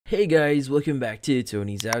Hey guys, welcome back to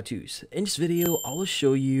Tony's How To's. In this video, I'll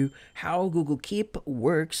show you how Google Keep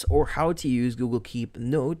works or how to use Google Keep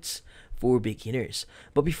Notes for beginners.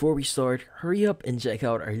 But before we start, hurry up and check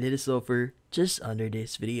out our latest offer just under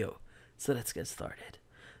this video. So let's get started.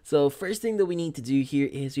 So first thing that we need to do here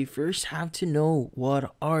is we first have to know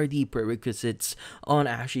what are the prerequisites on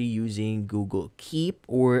actually using Google Keep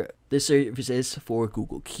or the services for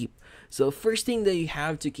Google Keep. So first thing that you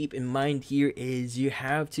have to keep in mind here is you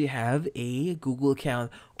have to have a Google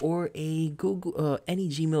account or a Google any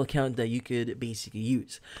Gmail account that you could basically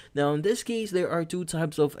use. Now in this case, there are two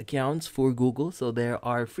types of accounts for Google. So there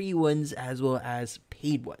are free ones as well as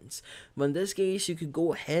paid ones. But in this case, you could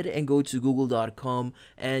go ahead and go to google.com,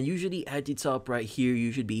 and usually at the top right here,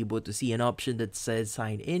 you should be able to see an option that says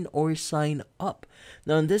sign in or sign up.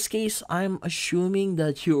 Now in this case, I'm assuming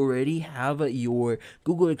that you already have your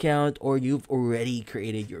Google account or you've already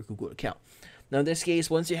created your Google account. Now in this case,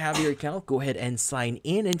 once you have your account, go ahead and sign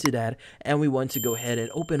in into that, and we want to go ahead and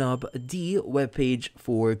open up the webpage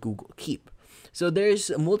for Google Keep. So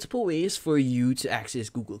there's multiple ways for you to access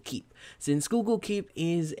Google Keep. Since Google Keep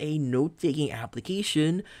is a note-taking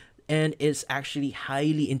application, and it's actually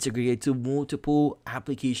highly integrated to multiple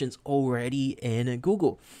applications already in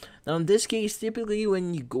Google. Now in this case, typically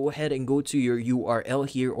when you go ahead and go to your URL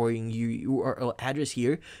here or in your URL address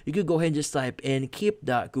here, you could go ahead and just type in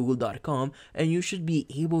keep.google.com, and you should be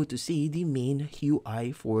able to see the main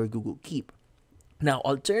UI for Google Keep. Now,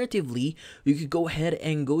 alternatively, you could go ahead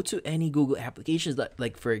and go to any Google applications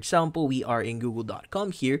like for example, we are in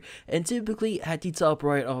google.com here, and typically at the top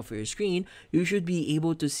right of your screen, you should be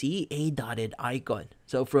able to see a dotted icon.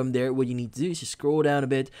 So from there, what you need to do is just scroll down a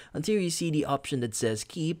bit until you see the option that says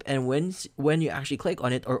keep, and when you actually click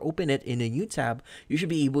on it or open it in a new tab, you should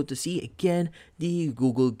be able to see again the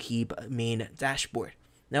Google Keep main dashboard.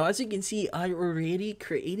 Now, as you can see, I already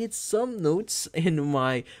created some notes in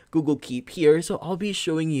my Google Keep here, so I'll be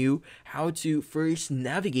showing you how to first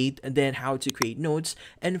navigate and then how to create notes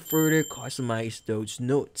and further customize those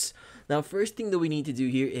notes. Now, first thing that we need to do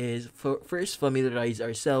here is first familiarize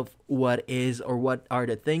ourselves what are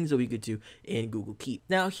the things that we could do in Google Keep.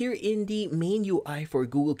 Now, here in the main UI for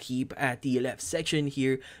Google Keep at the left section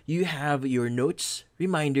here, you have your notes,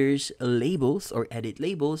 reminders, labels or edit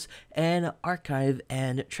labels, and archive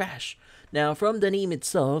and trash. Now, from the name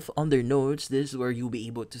itself, under notes, this is where you'll be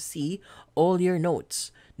able to see all your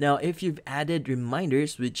notes. Now, if you've added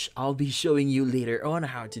reminders, which I'll be showing you later on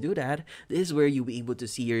how to do that, this is where you'll be able to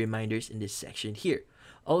see your reminders in this section here.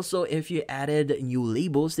 Also, if you added new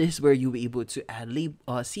labels, this is where you'll be able to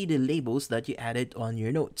see the labels that you added on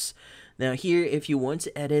your notes. Now here, if you want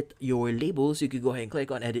to edit your labels, you could go ahead and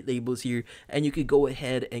click on edit labels here, and you could go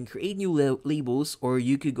ahead and create new labels, or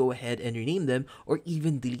you could go ahead and rename them or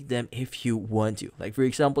even delete them if you want to. Like for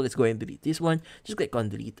example, let's go ahead and delete this one. Just click on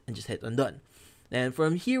delete and just hit on done. And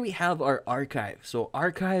from here, we have our archive. So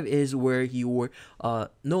archive is where your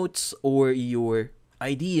notes or your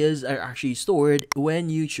ideas are actually stored when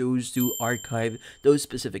you choose to archive those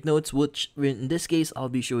specific notes, which in this case I'll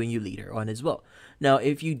be showing you later on as well. Now,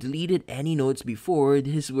 if you deleted any notes before,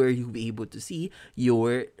 this is where you'll be able to see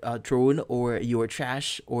your thrown or your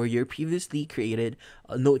trash or your previously created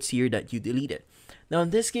notes here that you deleted. Now in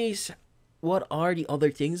this case, what are the other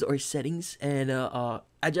things or settings and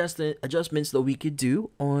adjustments that we could do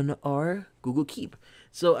on our Google Keep?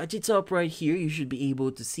 So at the top right here, you should be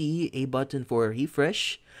able to see a button for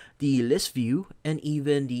refresh, the list view, and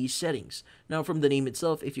even the settings. Now from the name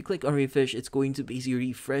itself, if you click on refresh, it's going to basically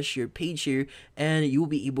refresh your page here, and you'll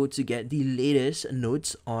be able to get the latest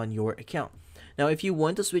notes on your account. Now, if you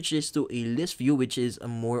want to switch this to a list view, which is a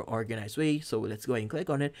more organized way, so let's go ahead and click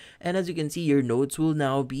on it. And as you can see, your notes will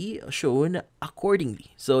now be shown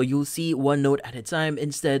accordingly. So you'll see one note at a time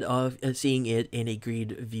instead of seeing it in a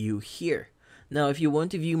grid view here. Now, if you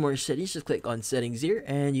want to view more settings, just click on settings here,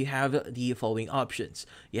 and you have the following options.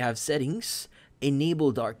 You have settings,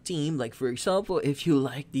 enable dark theme. Like for example, if you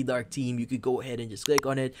like the dark theme, you could go ahead and just click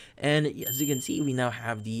on it, and as you can see, we now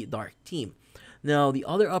have the dark theme. Now, the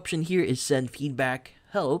other option here is send feedback,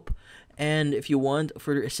 help, and if you want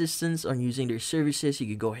further assistance on using their services, you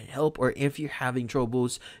could go ahead and help, or if you're having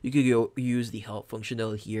troubles, you could go use the help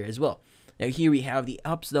functionality here as well. Now here we have the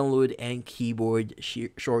apps download and keyboard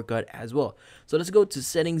shortcut as well. So let's go to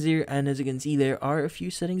settings here, and as you can see, there are a few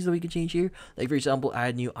settings that we can change here. Like for example,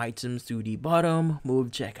 add new items to the bottom,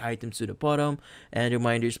 move check items to the bottom, and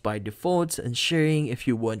reminders by default, and sharing if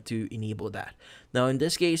you want to enable that. Now in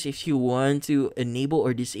this case, if you want to enable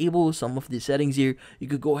or disable some of the settings here, you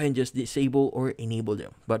could go ahead and just disable or enable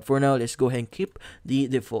them. But for now, let's go ahead and keep the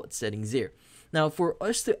default settings here. Now, for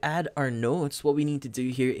us to add our notes, what we need to do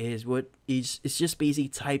here is it's just basically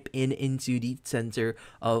type in into the center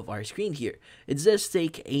of our screen here. It says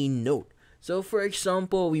take a note. So for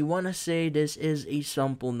example, we want to say this is a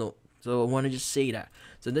sample note. So I want to just say that.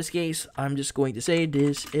 So in this case, I'm just going to say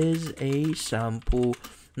this is a sample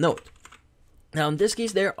note. Now in this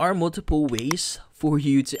case, there are multiple ways for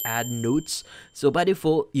you to add notes. So by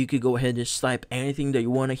default, you could go ahead and just type anything that you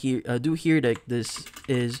want to do here. Like this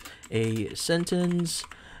is a sentence.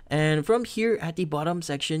 And from here at the bottom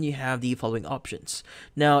section, you have the following options.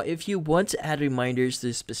 Now, if you want to add reminders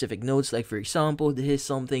to specific notes, like for example, this is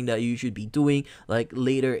something that you should be doing like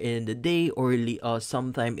later in the day or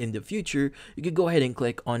sometime in the future, you could go ahead and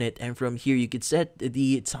click on it. And from here, you could set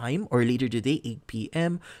the time or later today, 8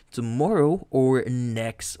 p.m., tomorrow, or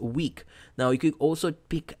next week. Now, you could also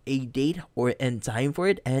pick a date or end time for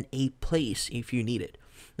it and a place if you need it.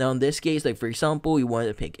 Now in this case, like for example, you want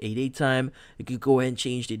to pick a date time, you could go ahead and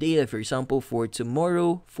change the date, like for example, for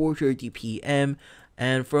tomorrow, 4:30 p.m.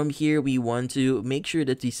 And from here, we want to make sure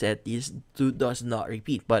that we set this to does not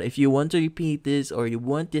repeat. But if you want to repeat this, or you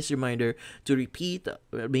want this reminder to repeat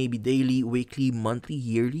maybe daily, weekly, monthly,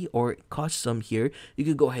 yearly, or custom here, you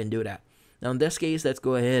could go ahead and do that. Now in this case, let's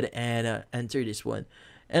go ahead and enter this one.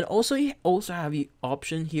 And also, you also have the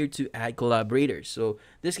option here to add collaborators. So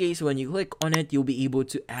this case, when you click on it, you'll be able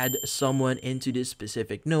to add someone into this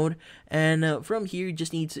specific node. And from here, you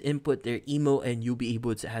just need to input their email and you'll be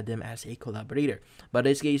able to add them as a collaborator. But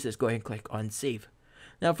in this case, let's go ahead and click on save.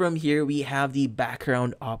 Now from here, we have the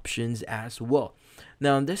background options as well.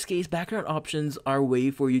 Now in this case, background options are a way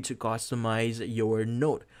for you to customize your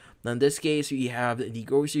node. Now in this case, we have the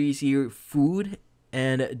groceries here, food,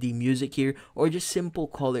 and the music here, or just simple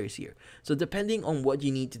colors here. So depending on what you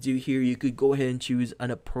need to do here, you could go ahead and choose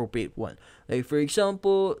an appropriate one. Like for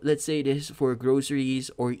example, let's say this is for groceries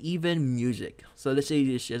or even music. So let's say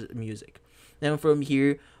this is just music. Now from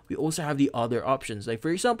here, we also have the other options. Like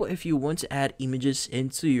for example, if you want to add images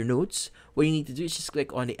into your notes, what you need to do is just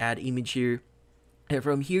click on the add image here. And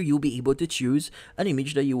from here, you'll be able to choose an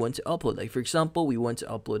image that you want to upload. Like for example, we want to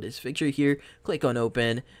upload this picture here. Click on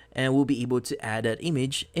open and we'll be able to add that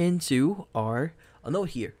image into our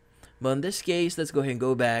note here. But in this case, let's go ahead and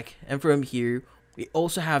go back. And from here, we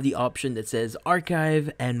also have the option that says archive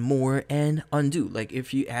and more and undo. Like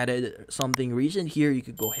if you added something recent here, you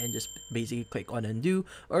could go ahead and just basically click on undo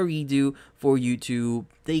or redo for you to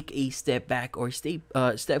take a step back or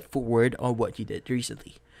step forward on what you did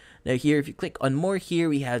recently. Now here, if you click on more here,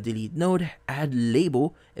 we have delete node, add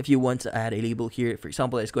label. If you want to add a label here, for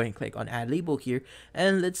example, let's go ahead and click on add label here.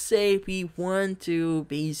 And let's say we want to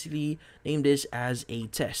basically name this as a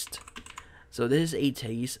test. So this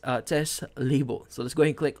is a test label. So let's go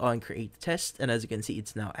ahead and click on create test. And as you can see,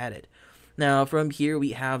 it's now added. Now from here,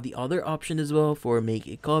 we have the other option as well for make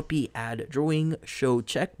a copy, add drawing, show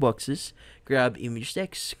checkboxes, grab image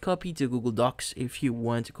text, copy to Google Docs if you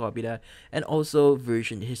want to copy that, and also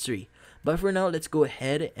version history. But for now, let's go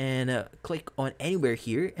ahead and click on anywhere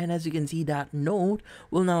here. And as you can see, that node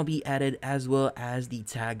will now be added as well as the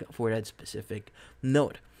tag for that specific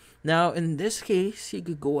node. Now, in this case, you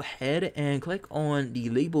could go ahead and click on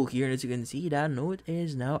the label here. And as you can see, that node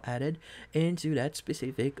is now added into that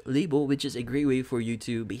specific label, which is a great way for you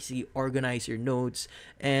to basically organize your notes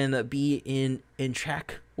and be in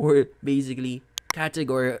track, or basically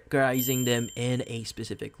categorizing them in a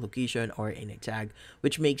specific location or in a tag,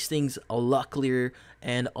 which makes things a lot clearer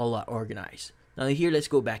and a lot organized. Now here, let's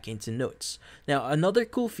go back into notes. Now another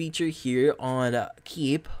cool feature here on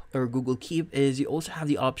Keep or Google Keep is you also have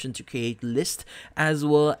the option to create lists as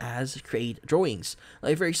well as create drawings.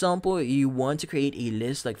 Like for example, you want to create a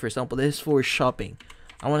list, like for example, this is for shopping.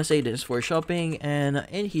 I want to say this is for shopping, and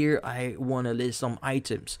in here I want to list some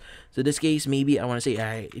items. So in this case, maybe I want to say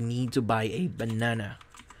I need to buy a banana,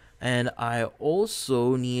 and I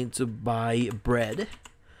also need to buy bread.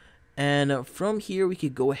 And from here, we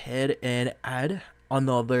could go ahead and add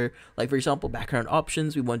another, like for example, background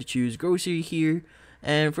options. We want to choose grocery here.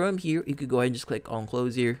 And from here, you could go ahead and just click on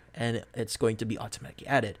close here, and it's going to be automatically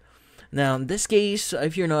added. Now, in this case,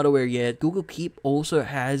 if you're not aware yet, Google Keep also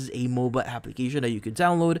has a mobile application that you can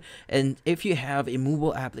download. And if you have a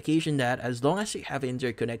mobile application, that as long as you have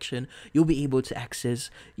internet connection, you'll be able to access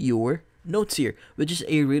your notes here, which is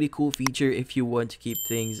a really cool feature if you want to keep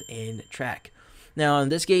things in track. Now, in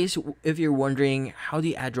this case, if you're wondering how do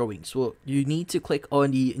you add drawings, well, you need to click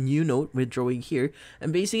on the new note with drawing here,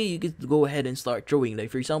 and basically you can go ahead and start drawing. Like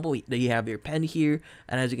for example, you have your pen here,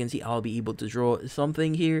 and as you can see, I'll be able to draw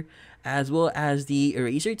something here, as well as the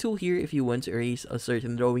eraser tool here if you want to erase a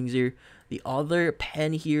certain drawings here. The other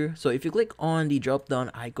pen here. So if you click on the drop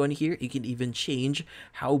down icon here, you can even change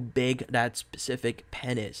how big that specific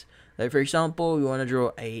pen is. Like for example, we want to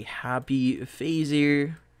draw a happy face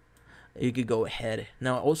here. You could go ahead.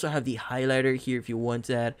 Now I also have the highlighter here if you want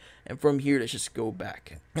that, and from here let's just go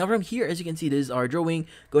back. Now from here, as you can see, this is our drawing.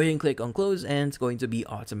 Go ahead and click on close, and it's going to be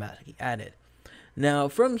automatically added. Now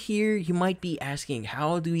from here, you might be asking,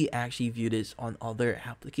 how do we actually view this on other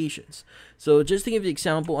applications? So just to give you an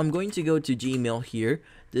example, I'm going to go to Gmail here.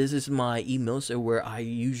 This is my email, so where I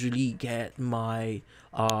usually get my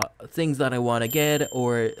things that I want to get,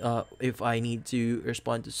 or if I need to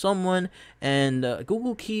respond to someone. And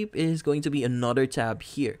Google Keep is going to be another tab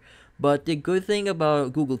here. But the good thing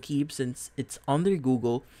about Google Keep, since it's under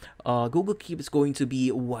Google, Google Keep is going to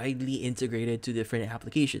be widely integrated to different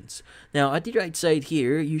applications. Now, at the right side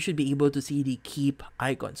here, you should be able to see the Keep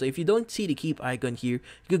icon. So if you don't see the Keep icon here,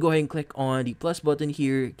 you could go ahead and click on the plus button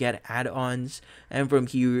here, get add-ons, and from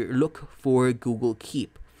here, look for Google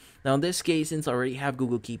Keep. Now, in this case, since I already have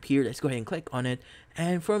Google Keep here, let's go ahead and click on it.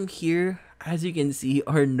 And from here, as you can see,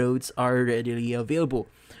 our notes are readily available.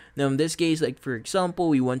 Now in this case, like for example,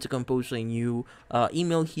 we want to compose a new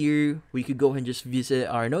email here. We could go ahead and just visit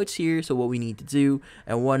our notes here, so what we need to do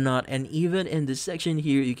and whatnot. And even in this section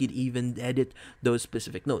here, you could even edit those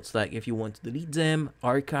specific notes, like if you want to delete them,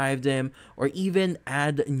 archive them, or even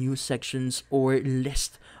add new sections or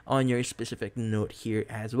list on your specific note here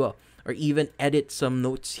as well, or even edit some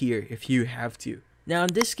notes here if you have to. Now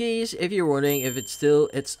in this case, if you're wondering if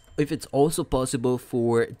it's also possible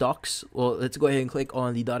for docs, well, let's go ahead and click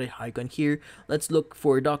on the dotted icon here. Let's look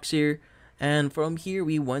for docs here, and from here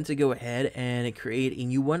we want to go ahead and create a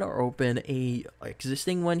new one or open a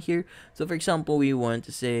existing one here. So for example, we want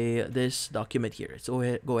to say this document here.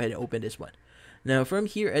 So go ahead and open this one. Now from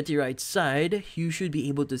here at the right side, you should be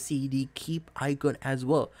able to see the keep icon as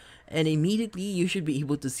well. And immediately you should be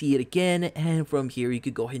able to see it again, and from here you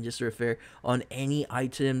could go ahead and just refer on any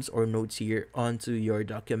items or notes here onto your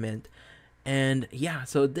document. And yeah,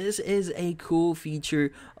 so this is a cool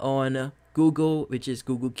feature on Google, which is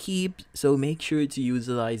Google Keep. So make sure to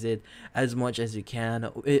utilize it as much as you can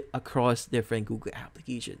across different Google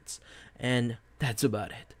applications. And that's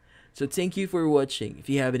about it. So thank you for watching. If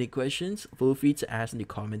you have any questions, feel free to ask in the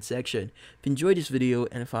comment section. If you enjoyed this video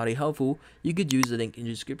and found it helpful, you could use the link in the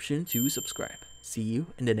description to subscribe. See you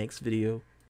in the next video.